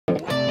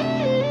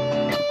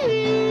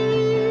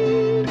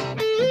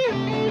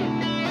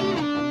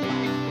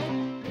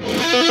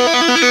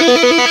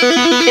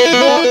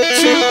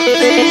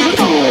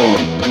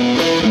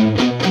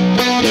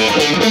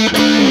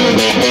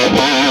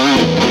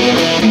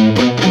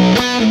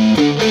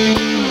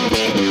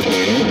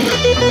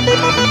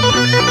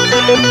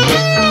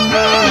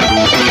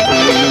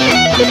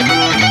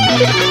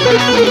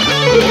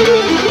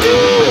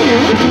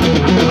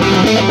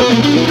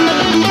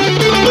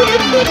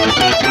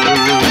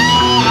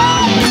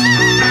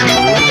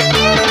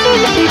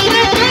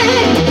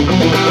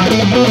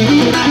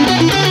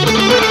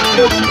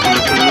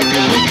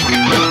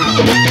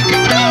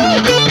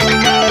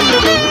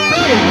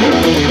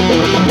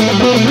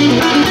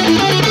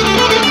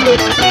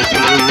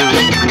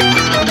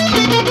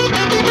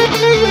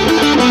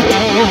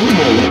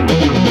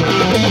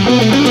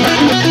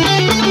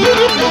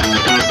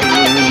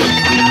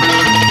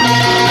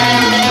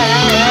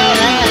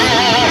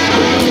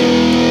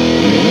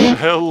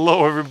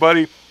Hello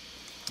everybody.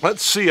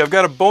 Let's see, I've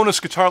got a bonus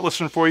guitar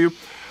lesson for you.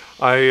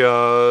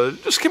 I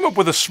just came up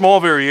with a small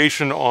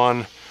variation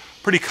on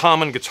pretty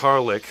common guitar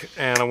lick,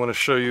 and I want to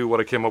show you what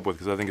I came up with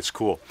because I think it's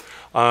cool.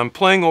 I'm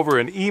playing over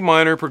an E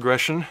minor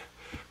progression,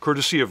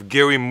 courtesy of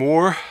Gary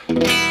Moore.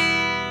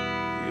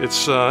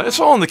 It's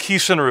all in the key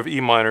center of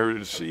E minor.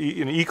 It's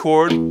an E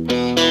chord,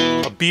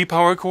 a B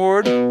power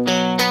chord,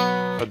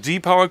 a D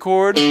power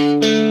chord,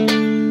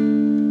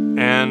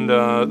 and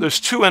there's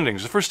two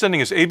endings. The first ending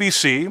is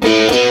ABC,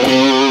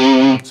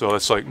 so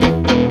it's like...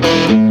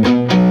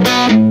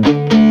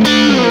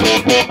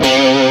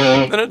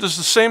 Then it does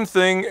the same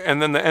thing,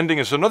 and then the ending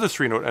is another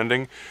three-note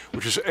ending,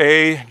 which is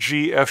A,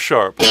 G, F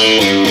sharp.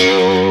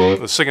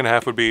 The second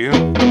half would be...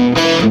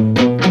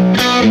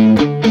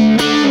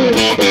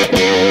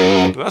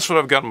 That's what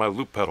I've got in my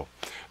loop pedal.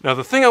 Now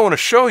the thing I want to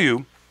show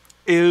you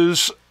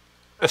is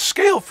a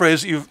scale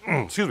phrase that you've,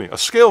 a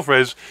scale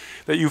phrase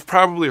that you've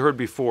probably heard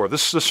before.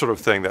 This sort of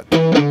thing that...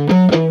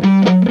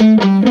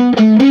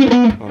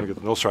 Let me get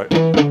the notes right.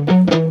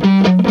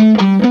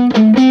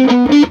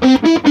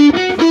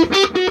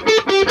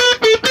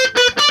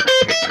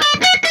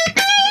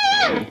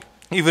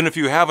 Even if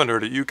you haven't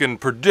heard it, you can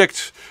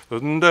predict.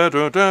 It's a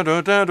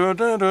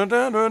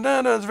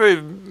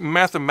very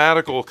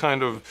mathematical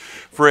kind of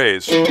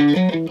phrase.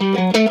 And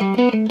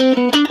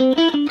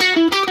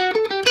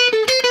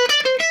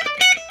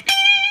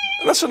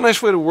that's a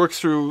nice way to work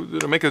through,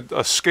 to make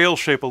a scale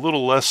shape a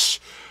little less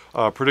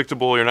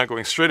predictable. You're not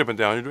going straight up and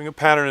down, you're doing a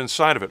pattern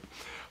inside of it.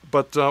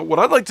 But what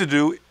I'd like to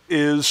do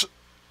is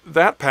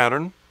that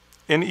pattern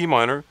in E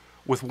minor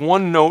with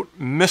one note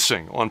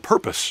missing on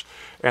purpose.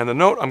 And the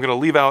note I'm going to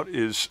leave out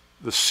is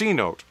the C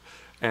note.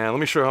 And let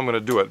me show you how I'm going to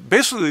do it.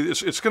 Basically,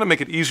 it's going to make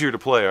it easier to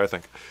play, I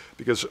think,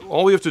 because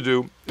all we have to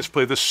do is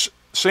play this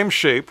same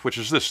shape, which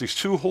is these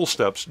two whole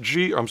steps,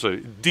 D,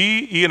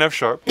 E, and F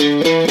sharp,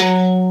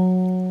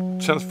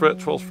 10th fret,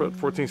 12th fret,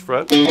 14th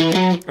fret,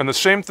 and the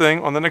same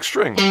thing on the next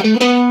string.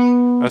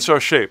 That's our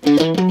shape.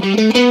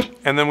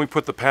 And then we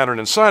put the pattern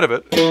inside of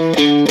it,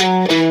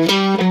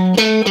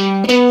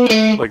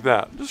 like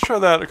that. Just try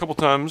that a couple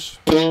times.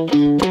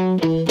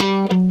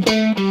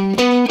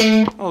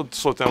 I'll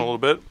slow it down a little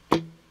bit.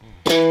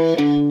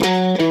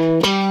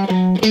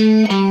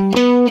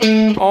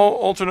 All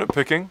alternate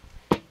picking.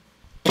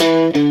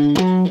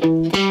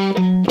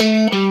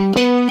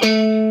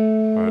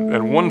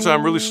 And one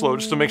time really slow,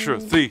 just to make sure.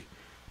 3,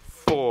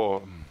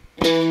 4.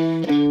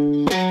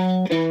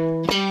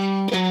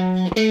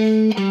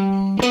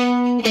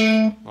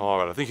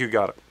 Alright, I think you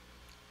got it.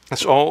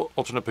 That's all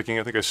alternate picking,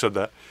 I think I said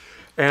that.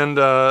 And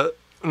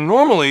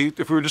normally,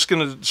 if we were just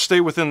going to stay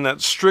within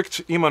that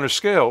strict E minor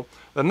scale,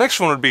 the next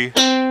one would be,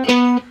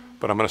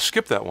 but I'm going to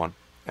skip that one,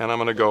 and I'm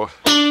going to go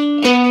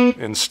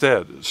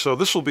instead. So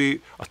this will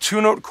be a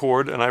two-note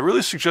chord, and I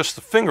really suggest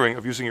the fingering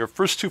of using your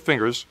first two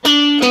fingers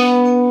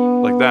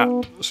like that.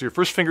 So your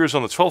first finger is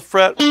on the 12th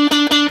fret,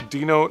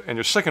 D note, and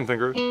your second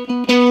finger is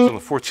on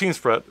the 14th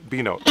fret,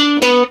 B note.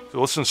 So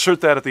let's insert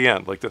that at the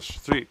end, like this.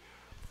 3,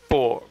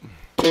 4.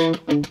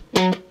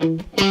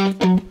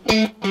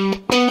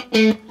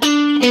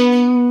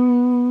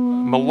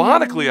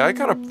 Melodically, I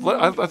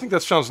think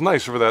that sounds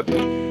nice over that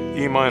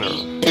E minor.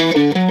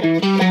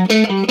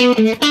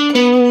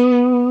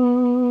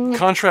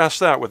 Contrast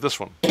that with this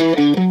one.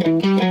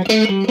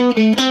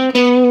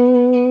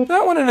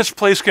 That one in its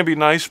place can be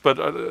nice, but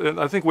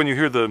I think when you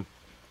hear the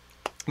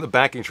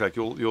backing track,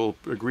 you'll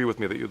agree with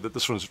me that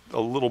this one's a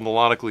little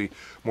melodically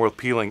more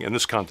appealing in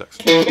this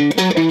context.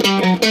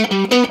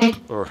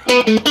 Or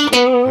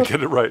I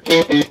get it right.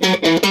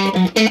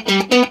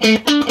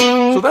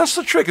 So that's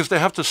the trick, is to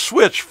have to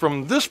switch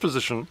from this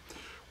position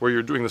where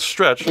you're doing the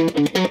stretch to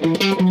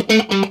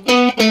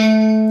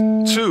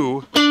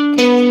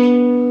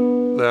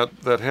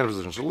that hand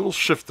position. There's a little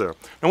shift there.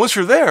 And once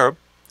you're there,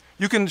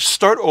 you can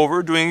start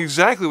over doing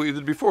exactly what you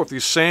did before with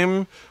these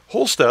same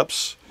whole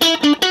steps.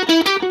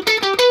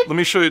 Let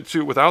me show you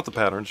too without the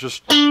patterns.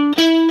 Just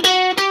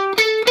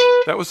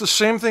that was the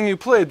same thing you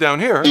played down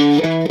here.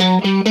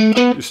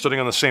 You're starting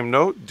on the same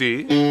note,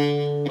 D,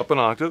 up an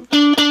octave,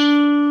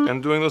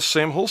 and doing the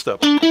same whole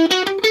step.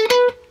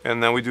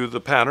 And then we do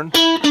the pattern.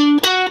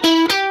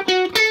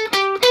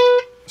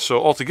 So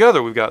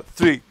altogether, we've got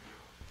 3,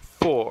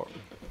 4.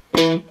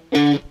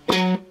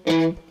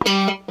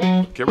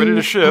 Get ready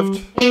to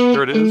shift.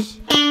 Here it is.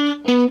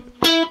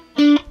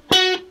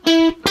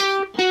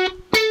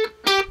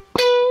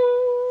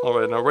 All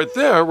right, now right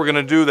there, we're going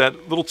to do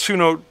that little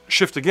 2-note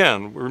shift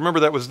again.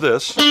 Remember that was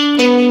this. But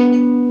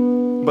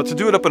to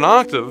do it up an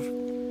octave,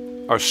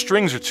 our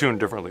strings are tuned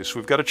differently. So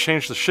we've got to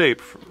change the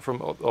shape from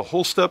a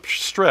whole step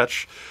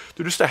stretch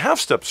to just a half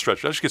step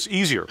stretch. That just gets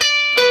easier.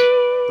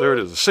 There it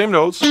is, the same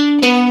notes, but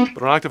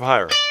an octave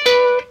higher.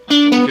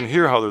 You can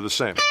hear how they're the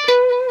same.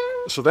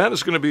 So that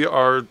is going to be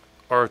our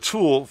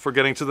tool for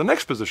getting to the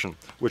next position,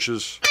 which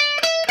is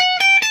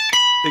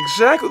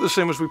exactly the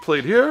same as we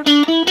played here,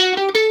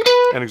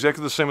 and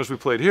exactly the same as we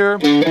played here.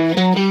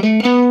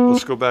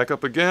 Let's go back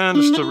up again,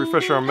 just to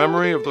refresh our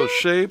memory of those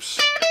shapes,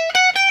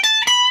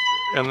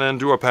 and then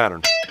do our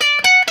pattern.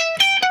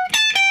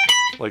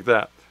 Like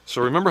that.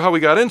 So remember how we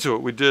got into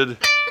it. We did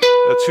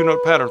that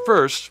 2-note pattern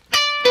first.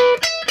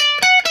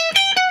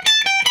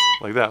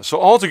 Like that. So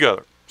all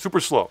together,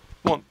 super slow.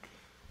 1,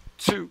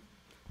 2,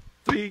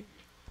 3,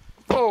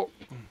 4.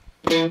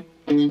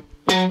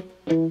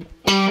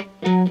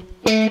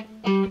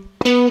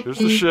 Here's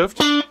the shift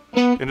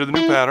into the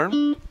new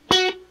pattern.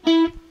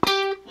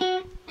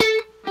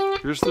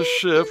 Here's the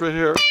shift right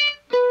here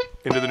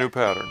into the new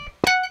pattern.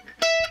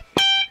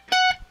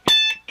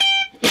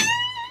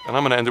 And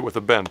I'm going to end it with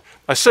a bend.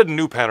 I said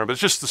new pattern, but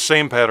it's just the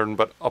same pattern,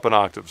 but up an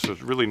octave. So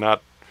it's really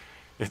not.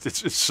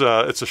 It's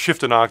a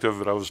shift in octave,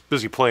 but I was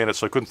busy playing it,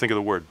 so I couldn't think of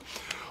the word.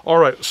 All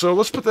right, so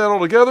let's put that all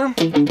together.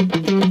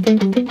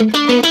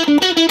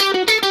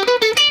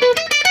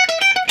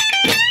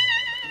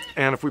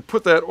 And if we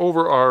put that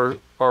over our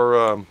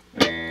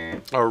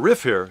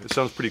riff here, it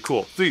sounds pretty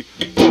cool. 3,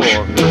 4.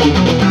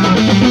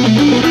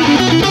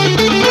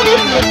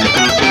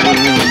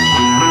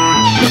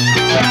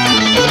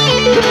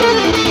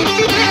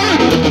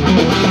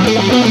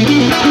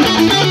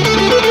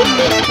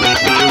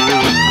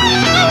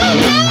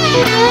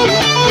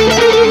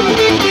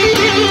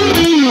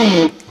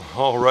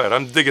 All right,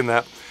 I'm digging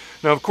that.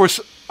 Now, of course,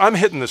 I'm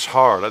hitting this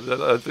hard.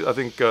 I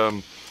think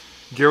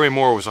Gary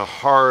Moore was a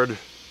hard,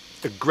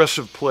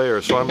 aggressive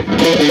player, so I'm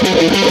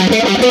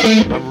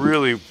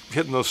really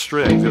hitting those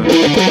strings.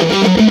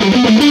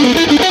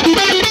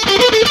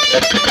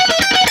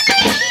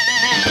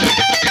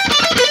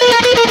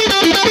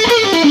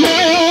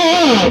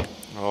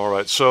 All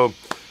right, so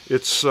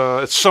it's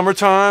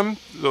summertime,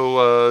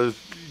 so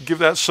give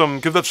that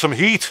some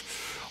heat.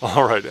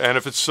 All right, and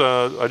if it's,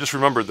 I just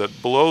remembered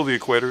that below the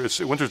equator it's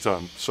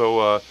wintertime,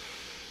 so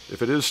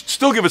if it is,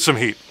 still give it some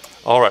heat.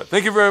 All right,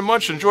 thank you very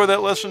much. Enjoy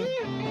that lesson.